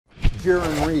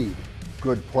Jarran Reed,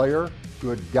 good player,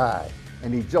 good guy,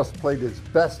 and he just played his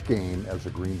best game as a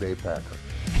Green Bay Packer.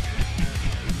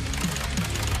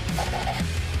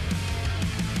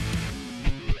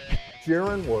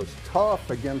 Jarran was tough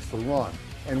against the run,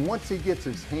 and once he gets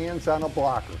his hands on a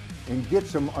blocker and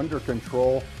gets him under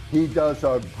control, he does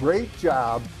a great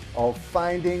job of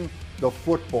finding the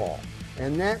football.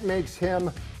 And that makes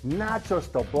him not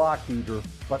just a block eater,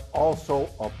 but also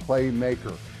a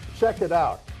playmaker. Check it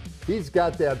out. He's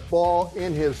got that ball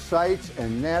in his sights,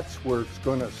 and that's where it's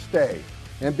going to stay.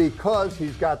 And because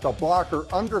he's got the blocker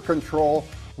under control,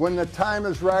 when the time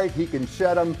is right, he can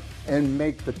set him and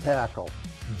make the tackle.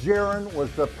 Jarran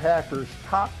was the Packers'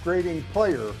 top grading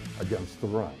player against the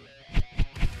run.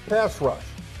 Pass rush,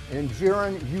 and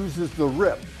Jarran uses the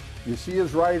rip. You see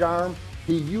his right arm?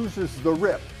 He uses the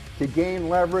rip to gain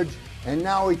leverage, and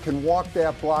now he can walk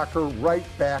that blocker right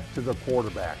back to the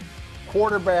quarterback.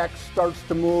 Quarterback starts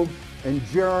to move, and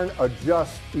Jarran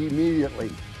adjusts immediately.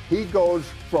 He goes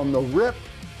from the rip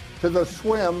to the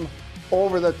swim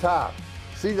over the top.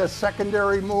 See the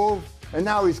secondary move? And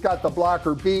now he's got the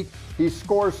blocker beat. He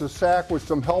scores the sack with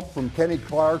some help from Kenny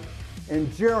Clark, and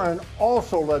Jarran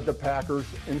also led the Packers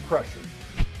in pressure.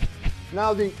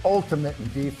 Now the ultimate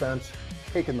in defense,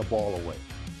 taking the ball away.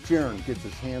 Jarran gets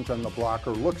his hands on the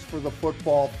blocker, looks for the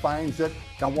football, finds it,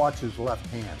 now watch his left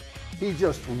hand. He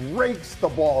just rakes the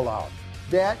ball out.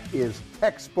 That is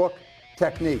textbook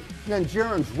technique. And then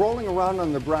Jarran's rolling around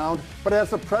on the ground, but has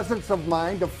the presence of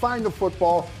mind to find the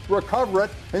football, recover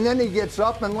it, and then he gets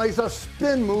up and lays a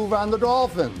spin move on the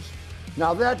Dolphins.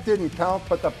 Now that didn't count,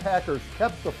 but the Packers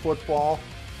kept the football,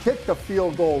 kicked a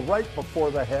field goal right before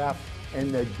the half,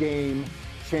 and the game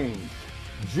changed.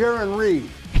 Jarran Reed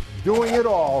doing it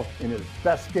all in his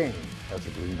best game as a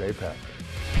Green Bay Packer.